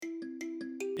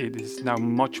it is now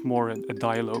much more a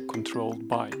dialogue controlled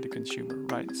by the consumer,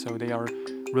 right? So they are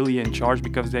really in charge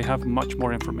because they have much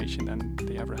more information than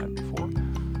they ever had before.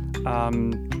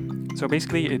 So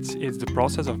basically, it's the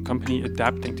process of company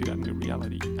adapting to that new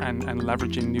reality and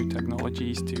leveraging new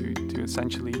technologies to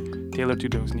essentially tailor to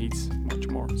those needs much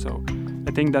more. So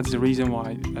I think that's the reason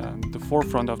why the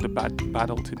forefront of the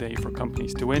battle today for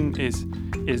companies to win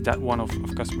is that one of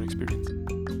customer experience.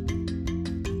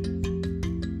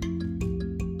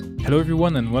 Hello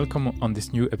everyone and welcome on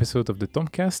this new episode of the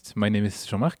Tomcast. My name is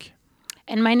Jean-Marc.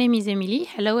 And my name is Emily.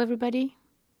 Hello everybody.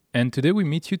 And today we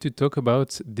meet you to talk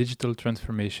about digital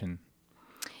transformation.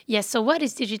 Yes, so what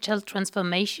is digital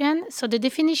transformation? So the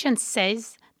definition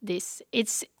says this.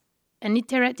 It's an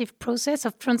iterative process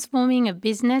of transforming a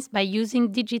business by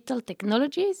using digital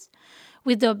technologies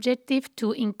with the objective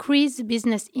to increase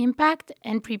business impact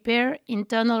and prepare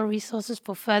internal resources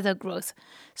for further growth.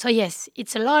 So yes,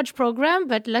 it's a large program,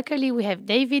 but luckily we have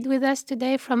David with us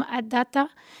today from AdData,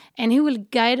 and he will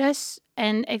guide us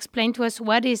and explain to us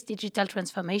what is digital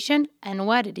transformation and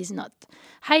what it is not.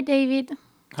 Hi, David.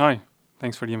 Hi,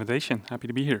 thanks for the invitation. Happy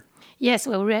to be here. Yes,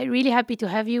 well, we're really happy to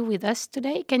have you with us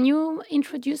today. Can you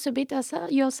introduce a bit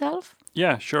yourself?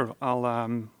 Yeah, sure.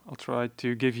 I'll try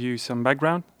to give you some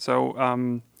background.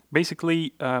 So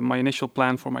basically, my initial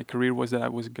plan for my career was that I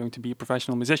was going to be a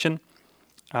professional musician.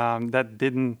 That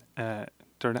didn't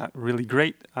turn out really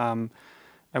great.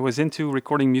 I was into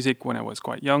recording music when I was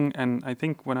quite young, and I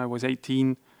think when I was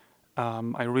 18,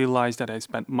 I realized that I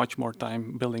spent much more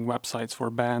time building websites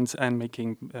for bands and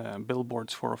making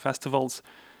billboards for festivals.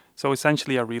 So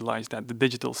essentially, I realized that the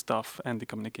digital stuff and the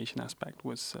communication aspect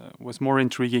was more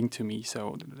intriguing to me.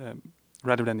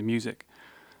 Rather than the music.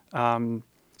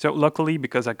 So luckily,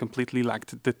 because I completely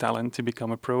lacked the talent to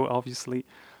become a pro, obviously.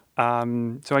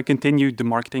 So I continued the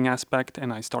marketing aspect,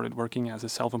 and I started working as a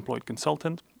self-employed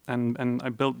consultant. And I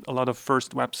built a lot of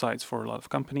first websites for a lot of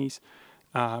companies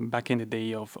back in the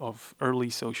day of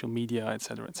early social media, et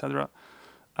cetera, et cetera.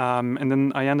 And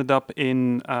then I ended up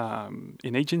in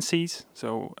agencies,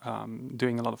 so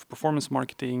doing a lot of performance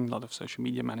marketing, a lot of social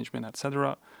media management,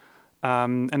 etc.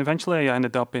 And eventually I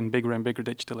ended up in bigger and bigger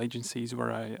digital agencies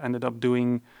where I ended up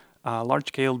doing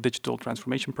large-scale digital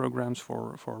transformation programs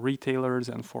for retailers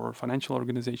and for financial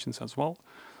organizations as well.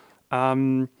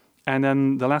 And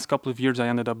then the last couple of years, I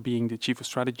ended up being the chief of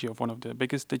strategy of one of the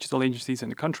biggest digital agencies in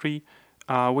the country,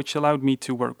 which allowed me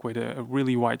to work with a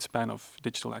really wide span of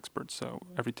digital experts. So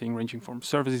everything ranging from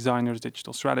service designers,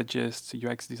 digital strategists,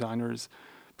 UX designers,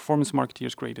 performance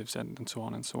marketeers, creatives, and so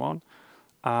on and so on.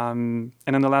 And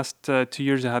in the last 2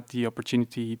 years, I had the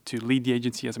opportunity to lead the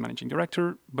agency as a managing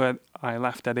director, but I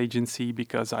left that agency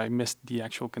because I missed the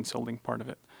actual consulting part of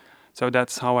it. So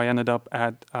that's how I ended up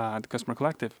at the Customer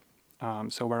Collective.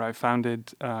 So where I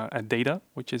founded AdData,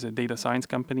 which is a data science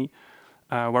company,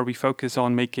 where we focus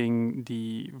on making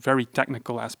the very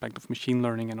technical aspect of machine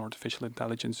learning and artificial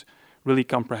intelligence really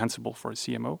comprehensible for a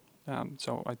CMO.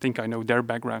 So I think I know their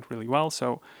background really well,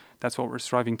 so that's what we're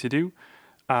striving to do.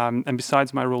 And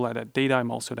besides my role at AdData,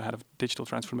 I'm also the head of digital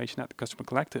transformation at the Customer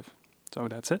Collective. So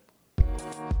that's it.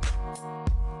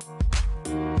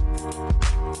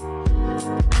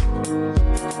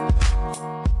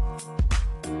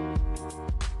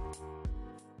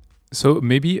 So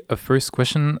maybe a first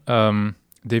question,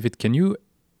 David, can you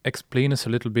explain us a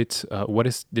little bit what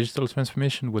is digital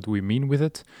transformation, what do we mean with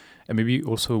it, and maybe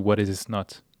also what it is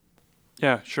not?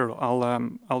 Yeah, sure.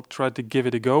 I'll try to give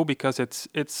it a go because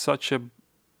it's such a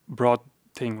broad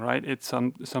thing, right? It's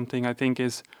something I think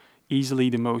is easily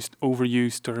the most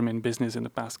overused term in business in the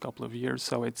past couple of years.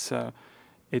 So it's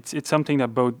something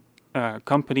that both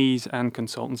companies and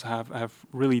consultants have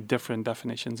really different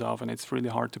definitions of, and it's really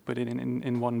hard to put it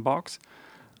in one box.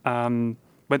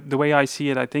 But the way I see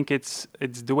it, I think it's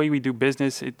the way we do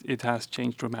business. It has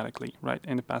changed dramatically, right,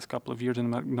 in the past couple of years.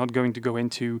 And I'm not going to go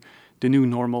into the new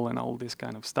normal and all this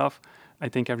kind of stuff. I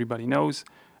think everybody knows.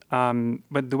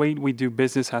 But the way we do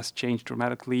business has changed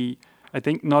dramatically. I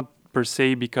think not per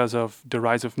se because of the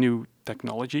rise of new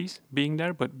technologies being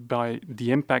there, but by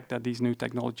the impact that these new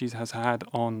technologies has had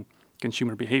on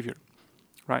consumer behavior,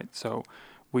 right? So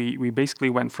we basically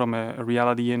went from a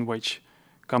reality in which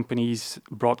companies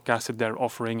broadcasted their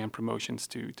offering and promotions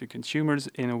to consumers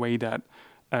in a way that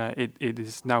it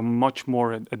is now much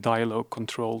more a dialogue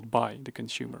controlled by the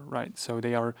consumer, right? So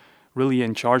they are really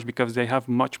in charge because they have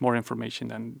much more information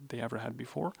than they ever had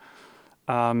before.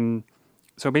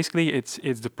 So basically, it's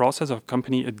the process of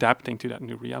company adapting to that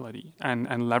new reality and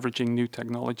leveraging new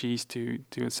technologies to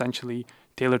essentially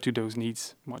tailor to those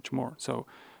needs much more. So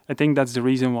I think that's the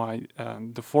reason why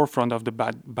the forefront of the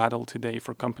battle today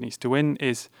for companies to win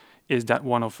is is that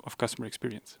one of customer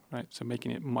experience, right? So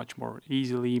making it much more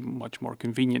easily, much more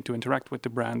convenient to interact with the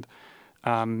brand,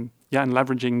 and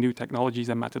leveraging new technologies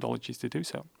and methodologies to do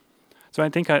so. So I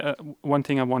think one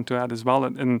thing I want to add as well,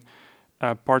 and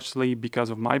partially because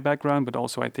of my background, but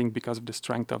also I think because of the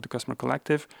strength of the Customer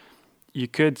Collective, you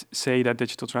could say that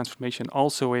digital transformation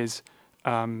also is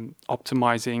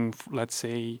optimizing, let's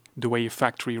say, the way a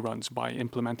factory runs by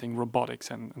implementing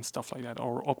robotics and stuff like that,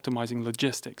 or optimizing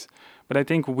logistics. But I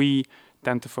think we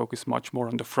tend to focus much more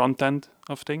on the front end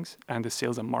of things and the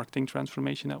sales and marketing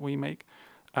transformation that we make.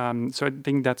 So I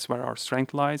think that's where our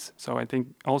strength lies. So I think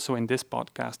also in this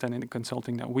podcast and in the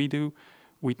consulting that we do,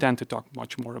 we tend to talk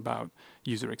much more about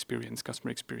user experience,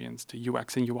 customer experience, the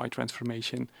UX and UI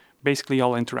transformation, basically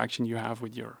all interaction you have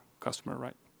with your customer,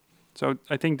 right? So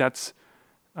I think that's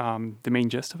the main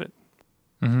gist of it.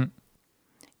 Mm-hmm.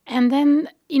 And then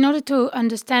in order to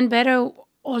understand better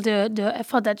all the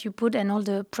effort that you put and all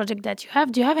the project that you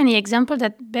have, do you have any example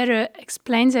that better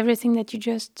explains everything that you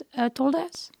just told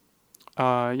us?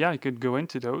 I could go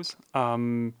into those.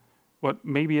 What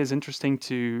maybe is interesting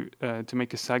to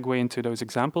make a segue into those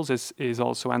examples is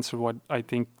also answer what I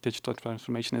think digital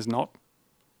transformation is not.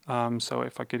 So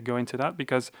if I could go into that,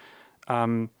 because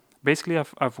basically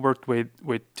I've worked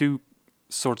with two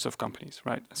sorts of companies,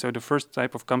 right? So the first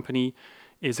type of company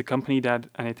is a company that,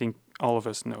 and I think all of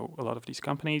us know a lot of these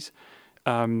companies,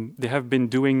 they have been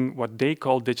doing what they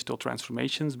call digital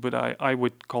transformations, but I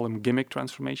would call them gimmick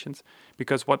transformations,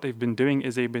 because what they've been doing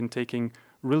is they've been taking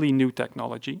really new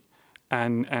technology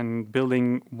and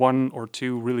building one or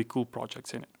two really cool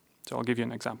projects in it. So I'll give you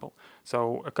an example.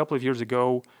 So a couple of years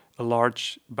ago, a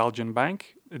large Belgian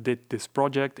bank did this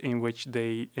project in which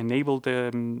they enabled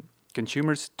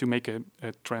consumers to make a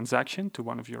transaction to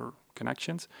one of your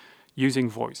connections using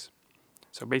voice.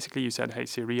 So basically you said, hey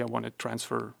Siri, I want to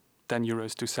transfer 10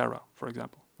 euros to Sarah, for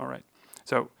example. All right.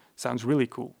 So sounds really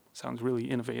cool, sounds really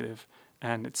innovative,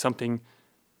 and it's something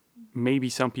maybe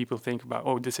some people think about,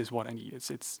 oh, this is what I need.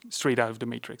 It's straight out of the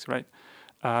Matrix, right?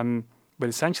 But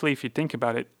essentially, if you think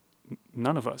about it,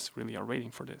 none of us really are waiting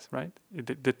for this, right?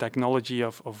 The technology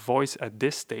of voice at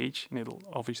this stage, and it'll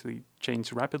obviously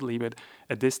change rapidly, but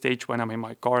at this stage, when I'm in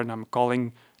my car and I'm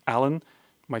calling Alan,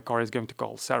 my car is going to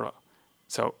call Sarah.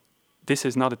 So this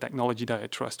is not a technology that I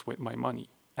trust with my money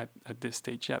at this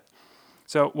stage yet.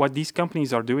 So what these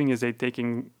companies are doing is they're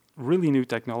taking really new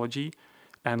technology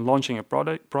and launching a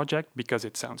project because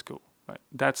it sounds cool, right?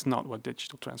 That's not what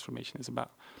digital transformation is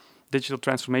about. Digital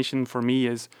transformation for me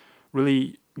is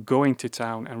really going to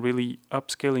town and really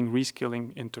upskilling,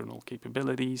 reskilling internal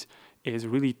capabilities, is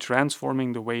really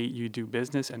transforming the way you do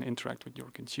business and interact with your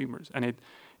consumers. And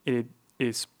it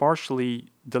is partially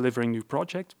delivering new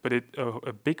projects, but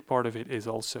a big part of it is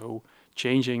also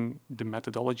changing the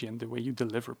methodology and the way you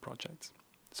deliver projects.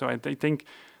 So I think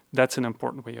that's an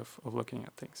important way of looking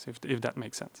at things, if that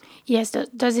makes sense. Yes.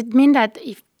 Does it mean that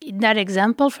if in that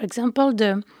example, for example,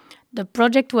 the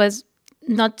project was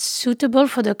not suitable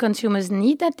for the consumer's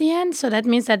need at the end? So that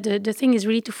means that the thing is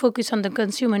really to focus on the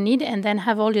consumer need and then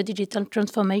have all your digital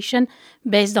transformation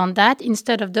based on that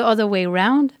instead of the other way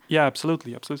around? Yeah,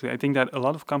 absolutely. I think that a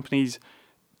lot of companies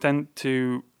tend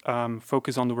to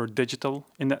focus on the word digital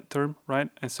in that term, right?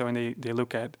 And so they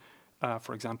look at,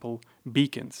 for example,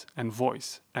 beacons and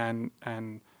voice and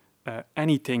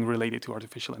anything related to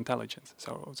artificial intelligence.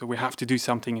 So we have to do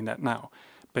something in that now.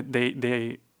 But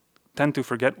they tend to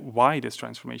forget why this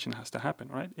transformation has to happen,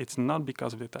 right? It's not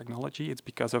because of the technology, it's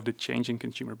because of the change in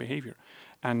consumer behavior.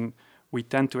 And we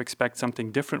tend to expect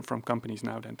something different from companies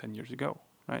now than 10 years ago,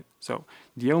 right? So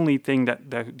the only thing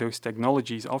that those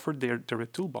technologies offer, they're a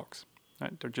toolbox,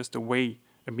 right? They're just a way,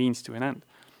 a means to an end.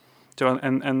 So,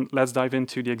 and let's dive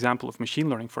into the example of machine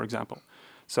learning, for example.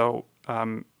 So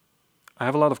I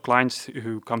have a lot of clients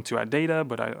who come to Addata,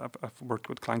 but I've worked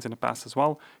with clients in the past as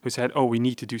well who said, oh, we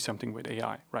need to do something with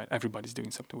AI, right? Everybody's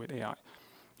doing something with AI.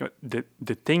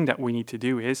 The thing that we need to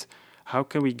do is, how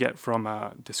can we get from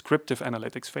a descriptive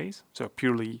analytics phase, so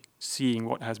purely seeing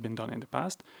what has been done in the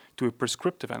past, to a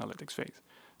prescriptive analytics phase?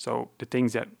 So the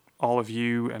things that all of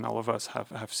you and all of us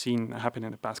have seen happen in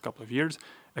the past couple of years,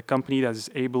 a company that is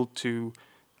able to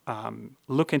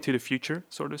look into the future,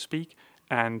 so to speak,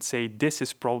 and say, this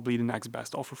is probably the next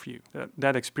best offer for you.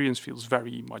 That experience feels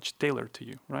very much tailored to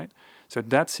you, right? So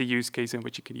that's a use case in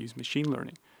which you can use machine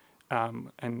learning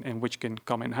and which can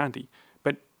come in handy.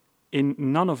 But in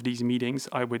none of these meetings,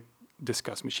 I would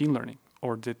discuss machine learning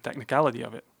or the technicality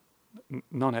of it.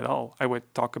 None at all. I would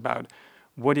talk about,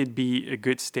 would it be a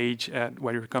good stage at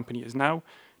where your company is now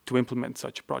to implement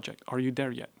such a project? Are you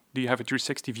there yet? Do you have a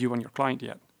 360 view on your client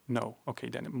yet? No. Okay,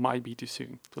 then it might be too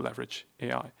soon to leverage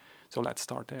AI. So let's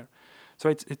start there. So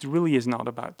it really is not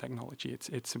about technology.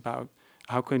 It's about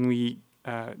how can we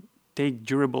take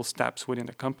durable steps within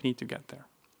the company to get there.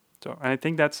 So, and I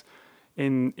think that's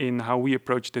in how we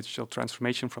approach digital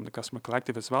transformation from the Customer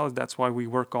Collective as well. That's why we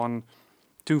work on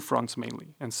two fronts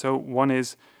mainly. And so one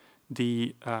is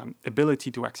the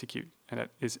ability to execute, and that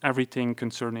is everything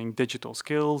concerning digital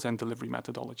skills and delivery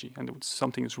methodology, and it's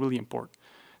something that's really important.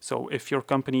 So if your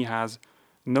company has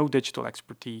no digital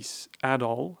expertise at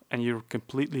all, and you're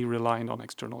completely reliant on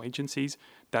external agencies,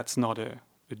 that's not a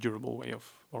durable way of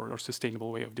or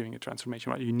sustainable way of doing a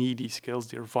transformation. Right? You need these skills;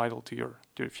 they're vital to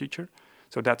your future.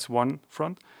 So that's one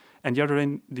front, and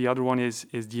the other one is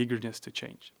the eagerness to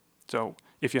change. So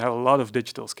if you have a lot of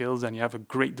digital skills and you have a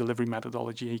great delivery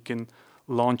methodology, you can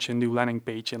launch a new landing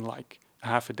page in like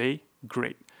half a day,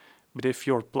 great. But if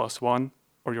your +1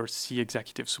 or your C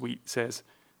executive suite says,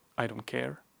 I don't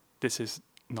care, this is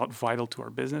not vital to our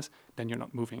business, then you're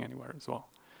not moving anywhere as well.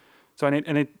 So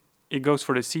it goes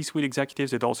for the C-suite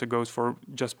executives. It also goes for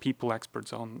just people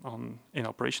experts in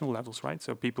operational levels, right?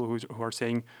 So people who are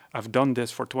saying, I've done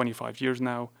this for 25 years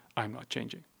now, I'm not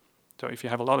changing. So if you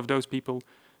have a lot of those people,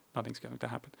 nothing's going to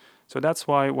happen. So that's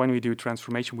why when we do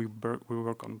transformation, we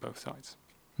work on both sides.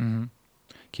 Mm-hmm.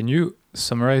 Can you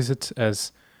summarize it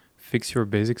as fix your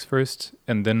basics first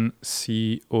and then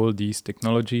see all these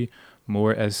technology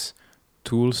more as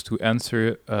tools to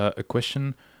answer a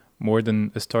question more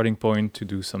than a starting point to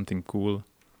do something cool?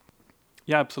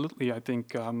 Yeah, absolutely. I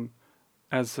think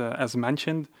as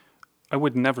mentioned, I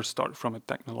would never start from a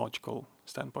technological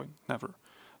standpoint, never.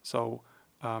 So,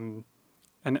 and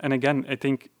again, I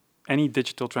think any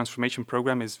digital transformation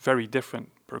program is very different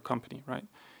per company, right?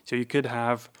 So you could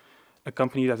have a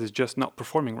company that is just not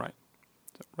performing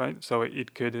right? So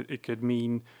it could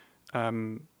mean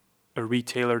a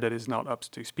retailer that is not up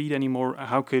to speed anymore.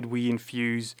 How could we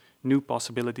infuse new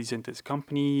possibilities into this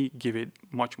company, give it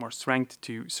much more strength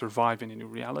to survive in a new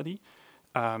reality?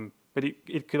 But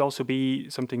it could also be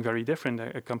something very different,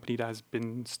 a company that has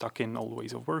been stuck in old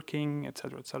ways of working, et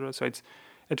cetera, et cetera. So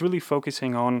it's really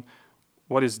focusing on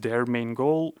what is their main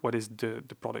goal, what is the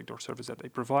product or service that they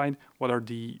provide, what are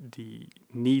the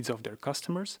needs of their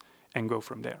customers, and go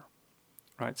from there,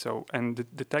 right? So, and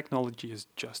the technology is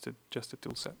just a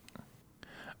tool set.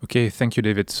 Okay, thank you,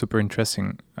 David. Super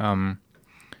interesting.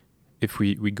 If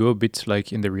we go a bit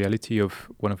like in the reality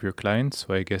of one of your clients,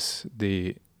 so I guess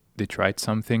they tried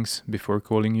some things before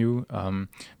calling you.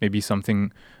 Maybe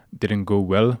something didn't go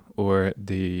well, or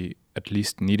they at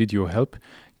least needed your help.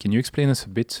 Can you explain us a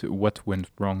bit what went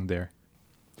wrong there?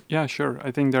 Yeah, sure.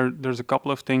 I think there's a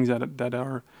couple of things that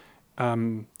are,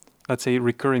 let's say,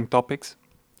 recurring topics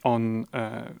on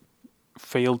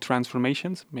failed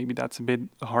transformations. Maybe that's a bit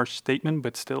a harsh statement,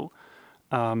 but still.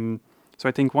 So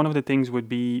I think one of the things would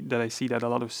be that I see that a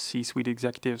lot of C-suite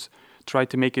executives try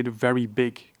to make it a very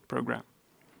big program.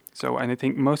 So, and I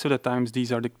think most of the times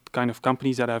these are the kind of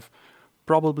companies that have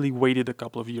probably waited a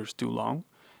couple of years too long,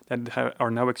 that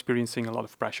are now experiencing a lot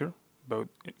of pressure, both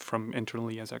from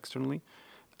internally as externally,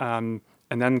 and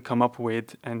then come up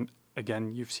with, and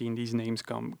again, you've seen these names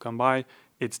come by,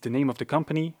 it's the name of the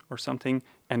company or something,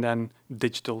 and then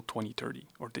digital 2030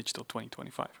 or digital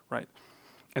 2025, right?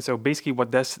 And so basically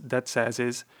what that says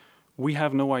is, we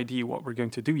have no idea what we're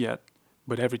going to do yet,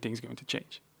 but everything's going to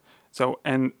change. So,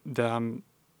 and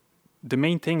the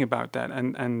main thing about that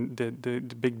and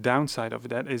the big downside of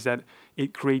that is that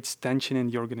it creates tension in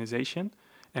the organization,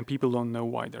 and people don't know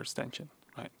why there's tension,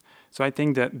 right? So I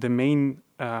think that the main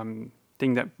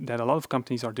thing that a lot of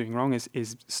companies are doing wrong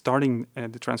is starting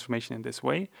the transformation in this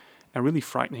way and really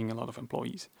frightening a lot of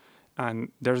employees.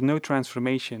 And there's no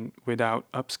transformation without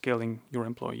upskilling your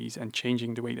employees and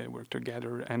changing the way they work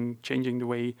together and changing the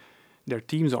way their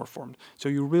teams are formed. So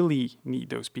you really need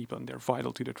those people, and they're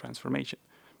vital to the transformation.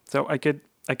 So I could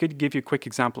give you a quick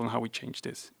example on how we change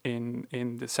this in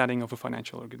the setting of a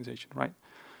financial organization, right?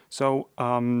 So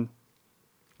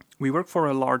we worked for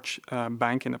a large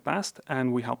bank in the past,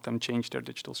 and we helped them change their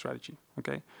digital strategy,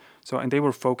 okay? So, and they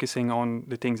were focusing on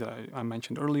the things that I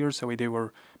mentioned earlier. So they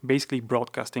were basically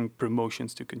broadcasting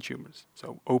promotions to consumers.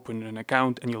 So open an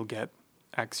account and you'll get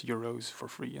X euros for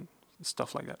free and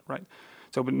stuff like that, right?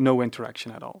 So, but no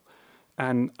interaction at all.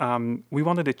 And we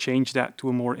wanted to change that to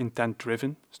a more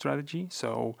intent-driven strategy.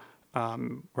 So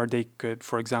where they could,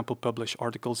 for example, publish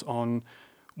articles on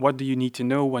what do you need to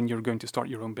know when you're going to start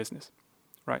your own business,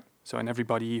 right? So, and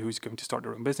everybody who's going to start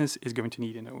their own business is going to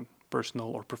need an own personal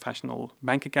or professional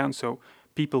bank account. So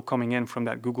people coming in from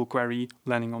that Google query,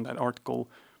 landing on that article,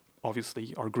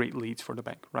 obviously are great leads for the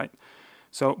bank, right?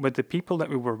 So, but the people that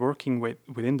we were working with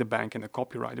within the bank and the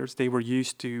copywriters, they were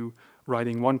used to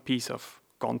writing one piece of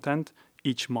content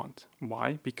each month. Why?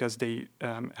 Because they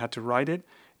had to write it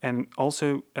and also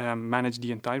manage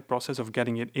the entire process of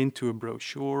getting it into a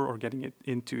brochure or getting it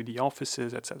into the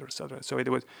offices, etc., etc. So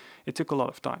it took a lot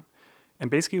of time. And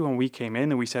basically, when we came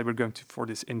in and we said we're going for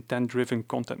this intent-driven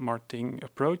content marketing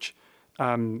approach,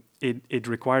 it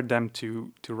required them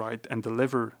to write and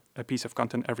deliver a piece of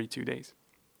content every 2 days.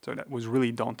 So that was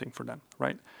really daunting for them,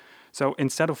 right? So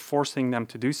instead of forcing them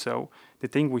to do so, the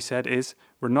thing we said is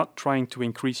we're not trying to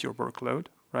increase your workload,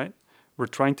 right?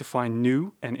 We're trying to find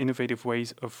new and innovative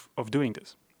ways of doing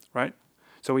this, right?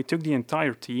 So we took the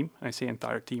entire team, I say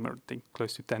entire team, I think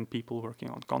close to 10 people working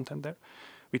on content there.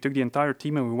 We took the entire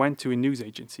team and we went to a news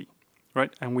agency,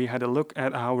 right? And we had a look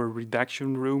at how a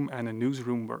redaction room and a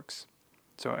newsroom works.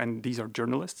 So, and these are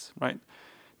journalists, right?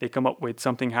 They come up with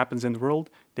something happens in the world,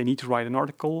 they need to write an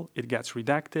article, it gets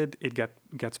redacted, it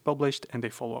gets published, and they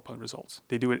follow up on results.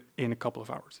 They do it in a couple of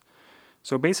hours.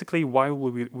 So basically, while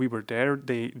we were there,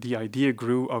 the idea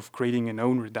grew of creating an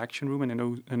own redaction room and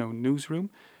an own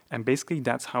newsroom, and basically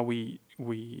that's how we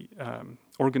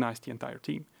organized the entire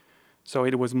team. So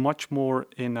it was much more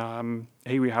in,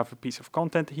 hey, we have a piece of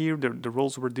content here. The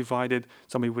roles were divided.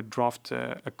 Somebody would draft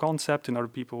a concept, and other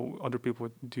people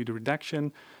would do the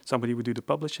redaction. Somebody would do the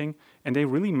publishing, and they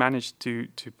really managed to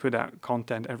put out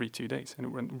content every 2 days, and it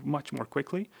went much more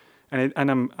quickly. And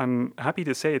I'm happy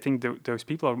to say I think those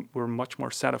people were much more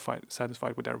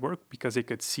satisfied with their work because they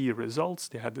could see the results.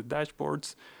 They had the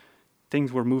dashboards.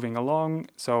 Things were moving along.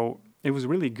 So it was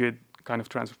really good kind of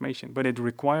transformation, but it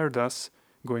required us,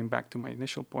 going back to my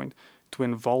initial point, to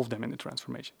involve them in the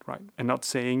transformation, right? And not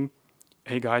saying,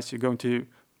 hey guys, you're going to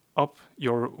up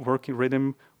your working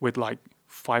rhythm with like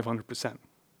 500%.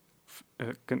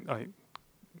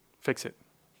 Fix it.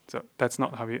 So that's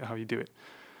not how you do it.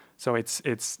 So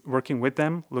it's working with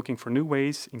them, looking for new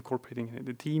ways, incorporating it in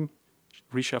the team,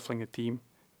 reshuffling the team,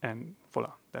 and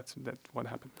voila, that's what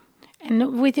happened.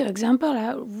 And with your example,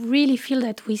 I really feel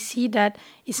that we see that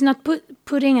it's not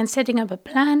putting and setting up a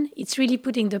plan, it's really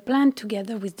putting the plan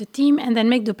together with the team and then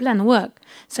make the plan work.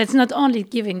 So it's not only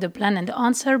giving the plan and the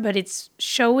answer, but it's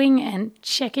showing and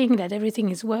checking that everything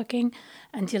is working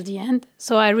until the end.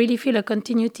 So I really feel a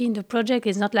continuity in the project.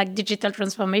 It's not like digital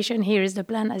transformation, here is the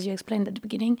plan, as you explained at the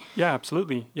beginning. Yeah,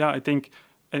 absolutely. Yeah, I think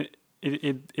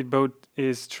it both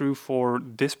is true for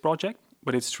this project,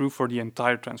 but it's true for the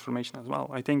entire transformation as well.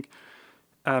 I think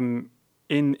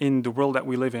in the world that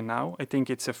we live in now, I think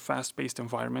it's a fast-paced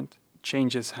environment.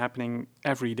 Change is happening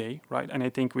every day, right? And I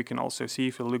think we can also see,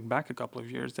 if you look back a couple of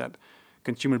years, that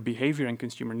consumer behavior and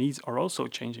consumer needs are also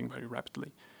changing very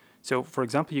rapidly. So, for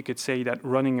example, you could say that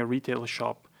running a retail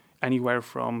shop anywhere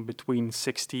from between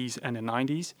 60s and the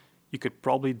 90s, you could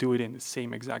probably do it in the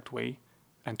same exact way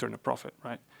and turn a profit,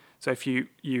 right? So if you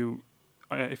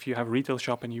have a retail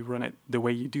shop and you run it the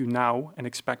way you do now and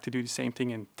expect to do the same thing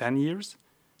in 10 years,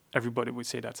 everybody would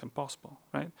say that's impossible,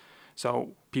 right?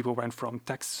 So people went from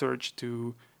text search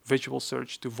to visual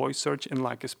search to voice search in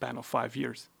like a span of 5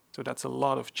 years. So that's a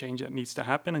lot of change that needs to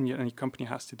happen, and your company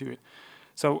has to do it.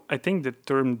 So I think the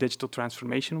term digital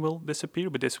transformation will disappear,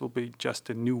 but this will be just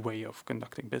a new way of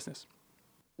conducting business.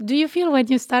 Do you feel when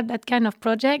you start that kind of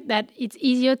project that it's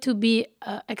easier to be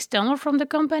external from the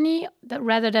company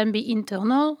rather than be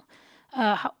internal?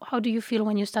 How do you feel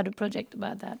when you start a project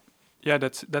about that? Yeah,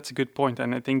 that's a good point.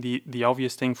 And I think the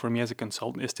obvious thing for me as a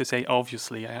consultant is to say,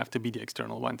 obviously, I have to be the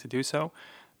external one to do so.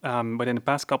 But in the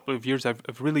past couple of years,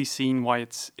 I've really seen why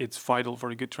it's vital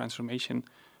for a good transformation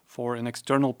for an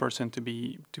external person to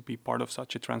be part of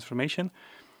such a transformation,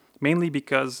 mainly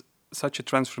because such a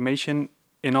transformation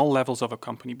in all levels of a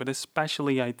company, but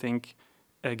especially I think,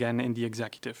 again, in the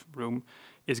executive room,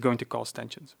 is going to cause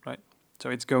tensions, right? So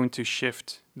it's going to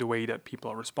shift the way that people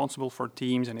are responsible for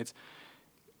teams, and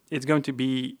it's going to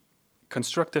be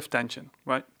constructive tension,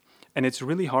 right? And it's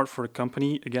really hard for a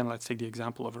company, again, let's take the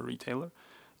example of a retailer.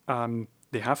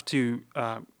 They have to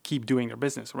keep doing their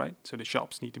business, right? So the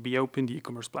shops need to be open, the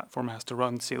e-commerce platform has to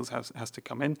run, sales has to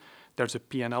come in. There's a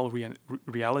P&L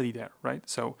reality there, right?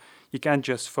 So you can't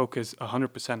just focus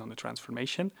 100% on the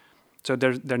transformation. So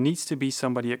there needs to be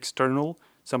somebody external,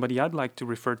 somebody I'd like to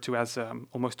refer to as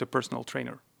almost a personal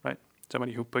trainer, right?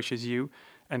 Somebody who pushes you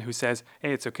and who says,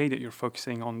 hey, it's okay that you're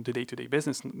focusing on the day-to-day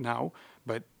business now,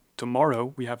 but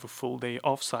tomorrow we have a full day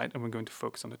offsite and we're going to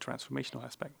focus on the transformational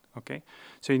aspect, okay?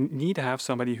 So you need to have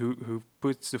somebody who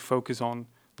puts the focus on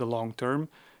the long term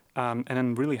and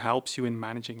then really helps you in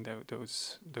managing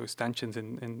those tensions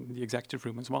in the executive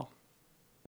room as well.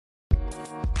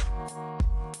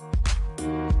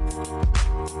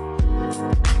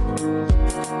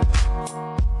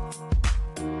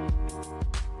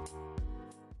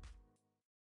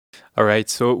 All right,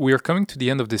 so we are coming to the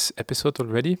end of this episode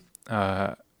already.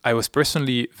 I was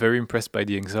personally very impressed by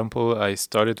the example. I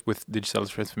started with digital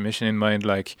transformation in mind,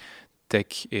 like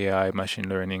tech, AI, machine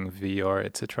learning, VR,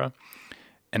 etc.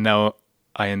 And now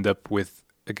I end up with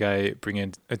a guy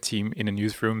bringing a team in a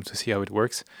newsroom to see how it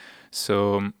works.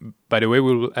 So, by the way,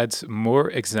 we will add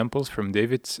more examples from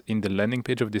David in the landing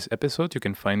page of this episode. You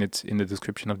can find it in the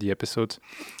description of the episode.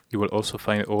 You will also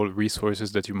find all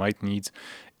resources that you might need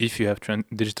if you have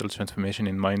digital transformation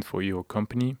in mind for your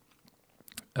company.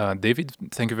 David,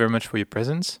 thank you very much for your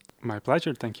presence. My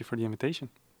pleasure. Thank you for the invitation.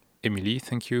 Emilie,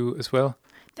 thank you as well.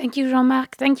 Thank you,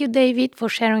 Jean-Marc. Thank you, David, for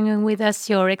sharing with us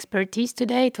your expertise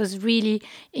today. It was really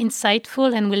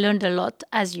insightful and we learned a lot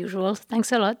as usual.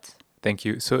 Thanks a lot. Thank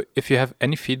you. So if you have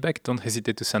any feedback, don't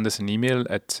hesitate to send us an email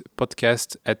at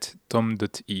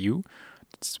podcast@tom.eu.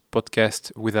 It's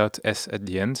podcast without S at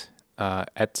the end,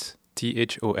 at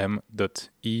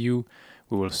thom.eu.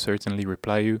 We will certainly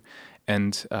reply you.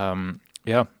 And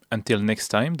until next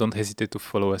time, don't hesitate to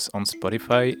follow us on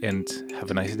Spotify and have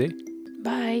a nice day.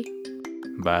 Bye.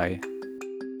 Bye.